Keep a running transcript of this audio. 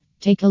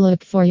Take a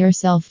look for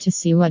yourself to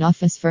see what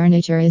office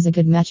furniture is a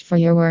good match for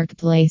your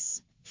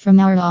workplace. From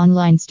our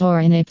online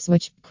store in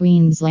Ipswich,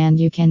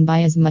 Queensland, you can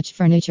buy as much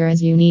furniture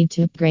as you need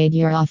to upgrade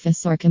your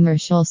office or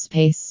commercial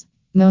space.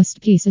 Most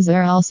pieces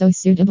are also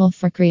suitable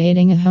for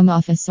creating a home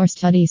office or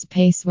study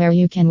space where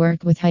you can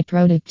work with high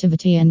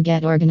productivity and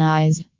get organized.